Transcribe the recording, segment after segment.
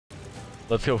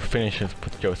Let's go finish this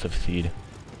with Joseph's seed.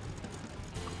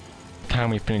 Time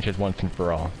we finish it once and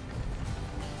for all.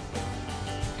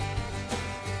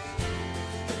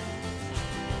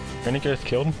 Gonna get us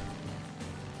killed?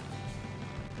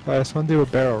 I just want to do a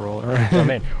barrel roll, right? Oh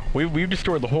man, we've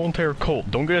destroyed the whole entire cult.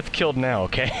 Don't get us killed now,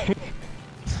 okay?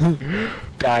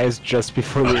 Guys, just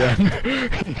before we end.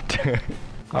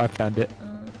 Oh, I found it.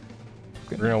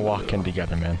 We're gonna walk in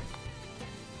together, man.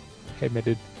 Hey, my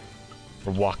dude.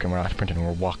 We're walking, we're not sprinting,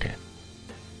 we're walking.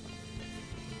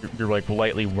 You're like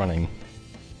lightly running.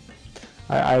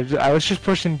 I was just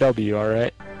pushing W,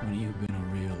 alright? When are you gonna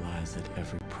realize that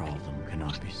every problem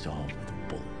cannot be solved with a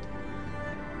bullet?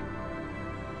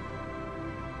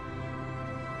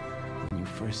 When you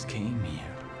first came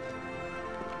here,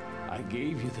 I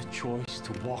gave you the choice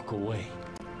to walk away.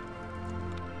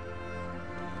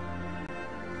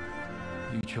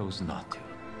 You chose not to.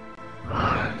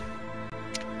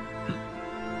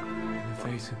 In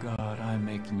the face of God, I'm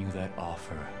making you that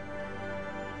offer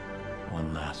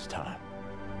one last time.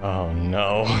 Oh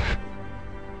no.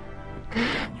 Put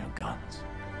down your guns.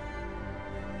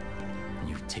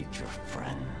 You take your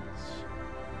friends.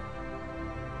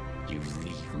 You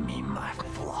leave me my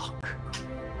flock.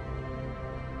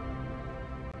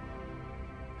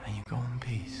 And you go in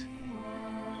peace.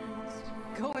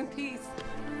 Go in peace.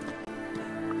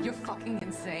 You're fucking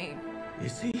insane.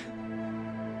 Is he?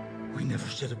 We never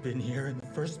should have been here in the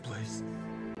first place.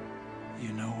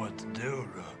 You know what to do,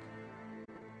 Rook.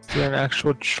 Is there an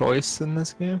actual choice in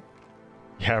this game?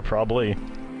 Yeah, probably.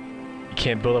 You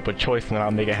can't build up a choice and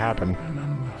not make it happen.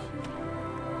 Remember.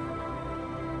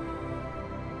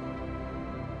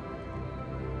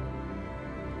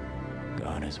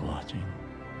 God is watching.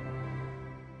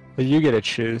 But you get to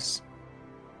choose.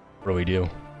 What do we do?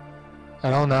 I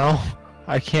don't know.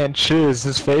 I can't choose.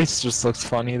 His face just looks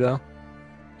funny, though.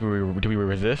 Do we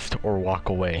resist or walk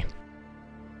away?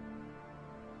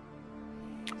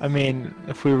 I mean,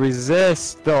 if we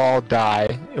resist, they'll all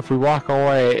die. If we walk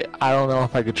away, I don't know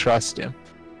if I could trust him.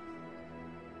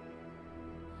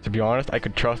 To be honest, I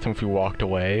could trust him if we walked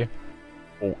away.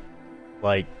 Oh,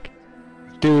 like...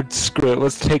 Dude, screw it.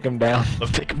 Let's take him down.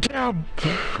 Let's take him down!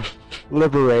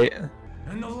 Liberate.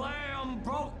 And the Lamb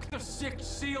broke the sixth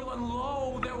seal, and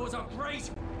lo, there was a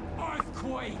great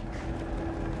earthquake.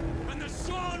 And the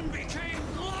sun became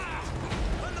black,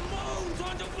 and the moon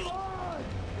turned to blood.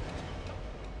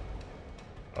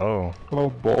 Oh. Oh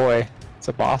boy. It's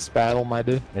a boss battle, my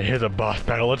dude. It is a boss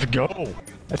battle, let's go!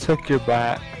 I took your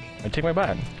bat. I take my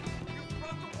bat.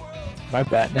 My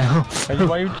bat now.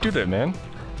 Why you do that, man?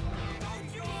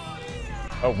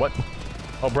 Oh, what?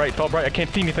 Oh, bright, it's all bright, I can't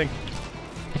see anything.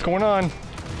 What's going on?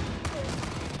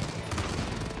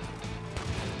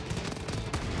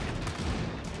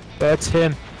 That's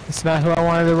him. It's not who I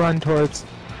wanted to run towards.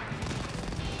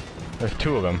 There's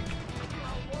two of them.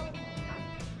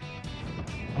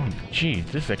 Oh, geez,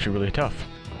 this is actually really tough.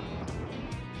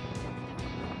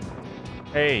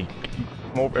 Hey,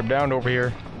 I'm down over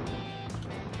here.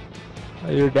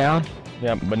 Oh, you're down?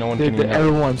 Yeah, but no one's Dude, getting out.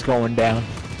 everyone's going down.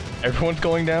 Everyone's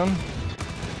going down?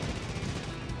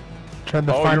 Trying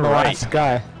to Oh, find you're the right. last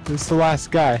guy. This is the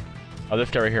last guy. Oh, this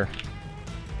guy right here.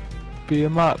 Beat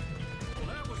him up.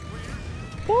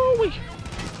 Woo-wee!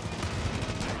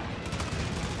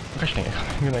 Gosh dang it.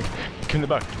 I'm like, come in the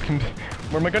back.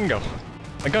 Where'd my gun go?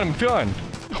 My gun, I'm gone!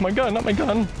 Oh my gun, not my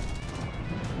gun!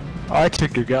 Oh, I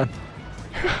took your gun.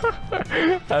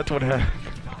 That's what happened.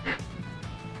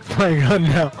 My gun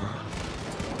now.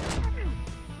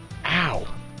 Ow!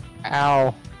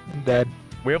 Ow. I'm dead.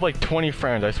 We have like 20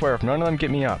 friends, I swear, if none of them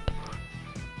get me up.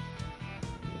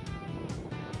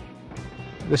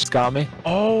 This got me.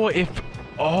 Oh,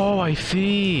 oh, I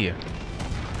see!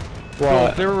 So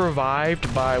What? if they're revived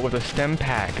with a stem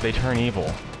pack, they turn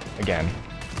evil. Again.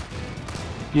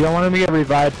 You don't want him to get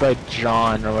revived by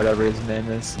John or whatever his name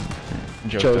is.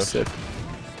 Joseph.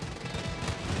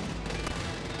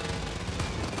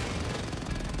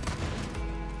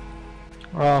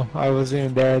 Oh, I wasn't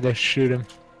even there to shoot him.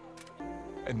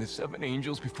 And the 7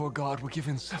 angels before God were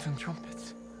given 7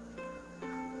 trumpets.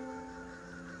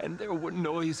 And there were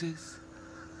noises,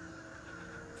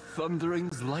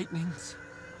 thunderings, lightnings,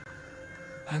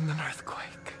 and an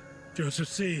earthquake. Joseph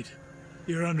Seed,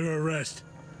 you're under arrest.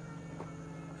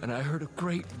 And I heard a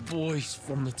great voice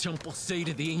from the temple say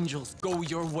to the angels, "Go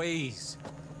your ways,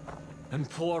 and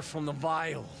pour from the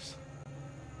vials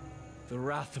the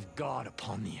wrath of God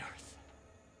upon the earth."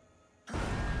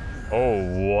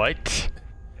 Oh, what?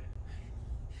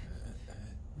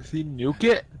 Does he nuke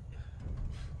it?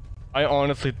 I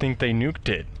honestly think they nuked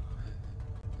it.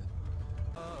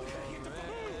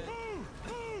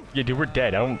 Yeah, dude, we're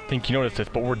dead. I don't think you noticed this,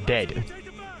 but we're dead.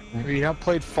 Have you not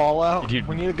played Fallout? Dude.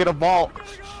 We need to get a vault.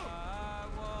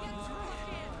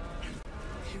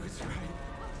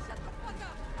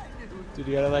 Dude,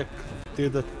 you gotta like do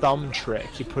the thumb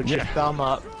trick. You put your thumb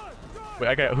up. Wait,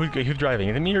 I got who's driving?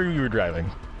 Is it me or you were driving?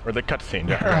 Or the cutscene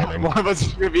driving? One of us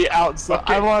is gonna be outside.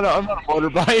 Okay. I'm on a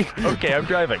motorbike. Okay, I'm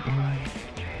driving.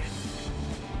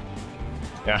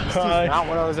 Yeah. This is not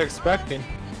what I was expecting.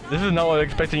 This is not what I was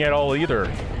expecting at all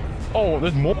either. Oh,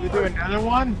 there's more. You do another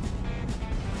one?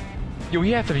 Yo,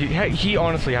 he has to be. He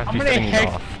honestly has to How be many setting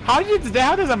it off.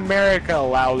 How does America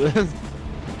allow this?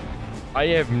 I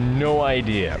have no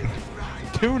idea.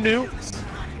 2 nukes?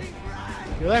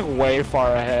 You're like way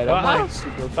far ahead. I'm like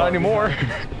super far Not anymore.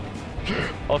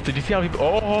 behind. Also, did you see how people?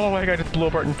 Oh my god, just blew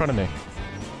apart in front of me.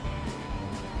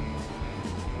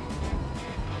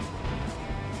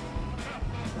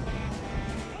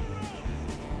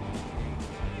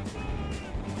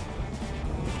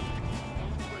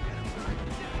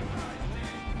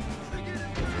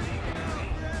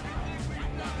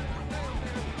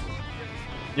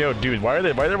 Yo, dude, why are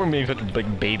they being such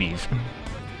like babies?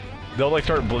 They'll like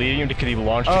start bleeding because he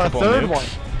launched a couple third nukes. one.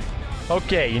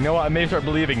 Okay, you know what? I may start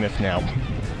believing this now.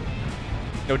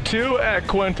 No, 2,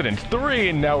 coincidence. 3,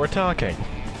 and now we're talking.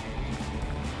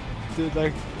 Dude,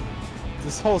 like,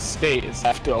 this whole state is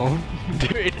left owned.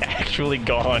 Dude, it's actually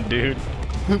gone, dude.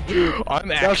 I'm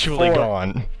That's actually 4.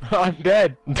 gone. I'm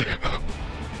dead.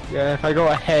 Yeah, if I go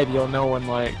ahead, you'll know when,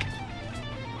 like...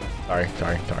 Sorry.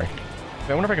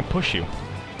 I wonder if I can push you.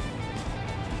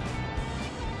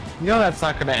 You know that's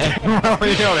not gonna end well,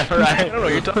 you know that, right? I don't know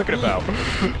what you're talking about.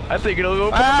 I think it'll go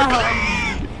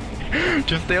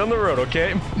Just stay on the road,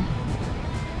 okay?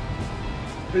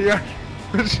 Yeah.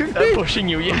 I'm pushing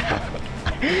you, yeah.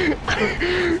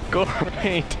 Go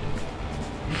right.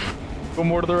 Go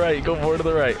more to the right, go more to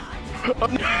the right. Oh,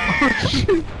 no.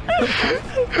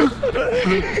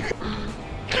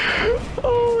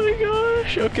 Oh my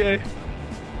gosh, okay.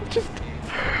 Just...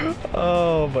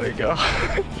 Oh my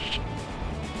gosh.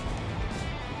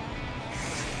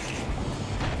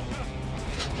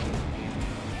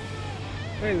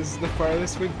 Wait, this is the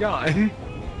farthest we've gotten.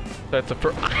 That's a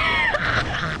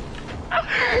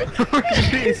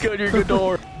He's got your good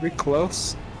door. We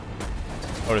close?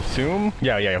 I would assume?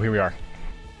 Yeah, here we are.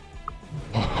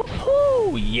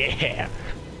 Oh, yeah.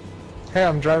 Hey,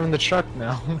 I'm driving the truck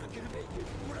now.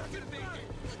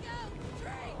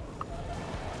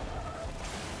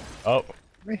 How Oh.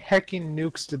 many hecking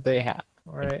nukes did they have?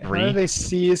 Alright, how 3? do they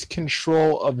seize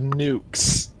control of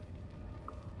nukes?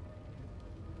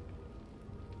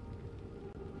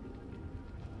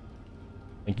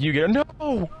 Like you get a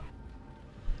no.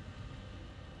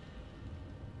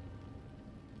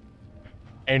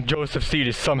 And Joseph Seed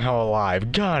is somehow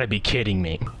alive. Gotta be kidding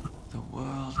me. The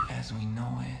world as we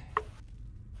know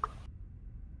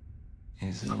it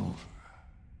is over.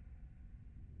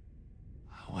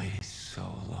 I waited so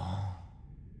long.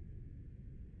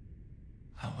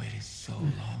 I waited so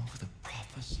long for the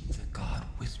prophecy that God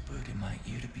whispered in my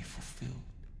ear to be fulfilled.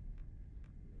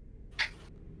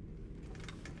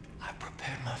 I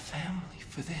prepared my family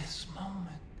for this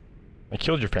moment. I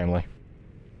killed your family.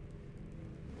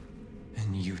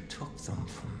 And you took them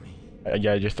from me.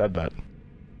 Yeah, I just said that.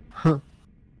 Dude,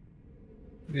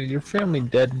 your family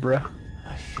dead, bruh.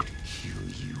 I should kill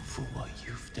you for what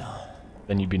you've done.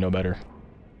 Then you'd be no better.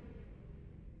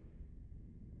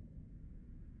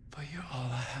 But you're all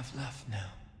I have left now.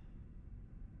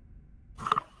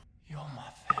 You're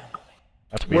my family.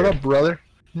 That's weird. What up, brother?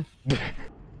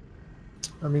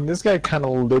 I mean, this guy kind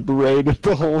of liberated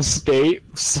the whole state,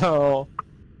 so...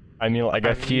 I mean, I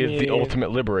guess he is the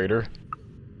ultimate liberator.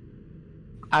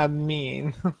 I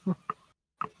mean...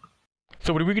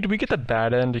 So did we get the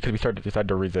bad end because we decided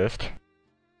to resist?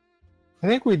 I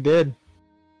think we did.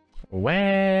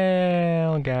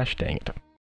 Well, gosh dang it.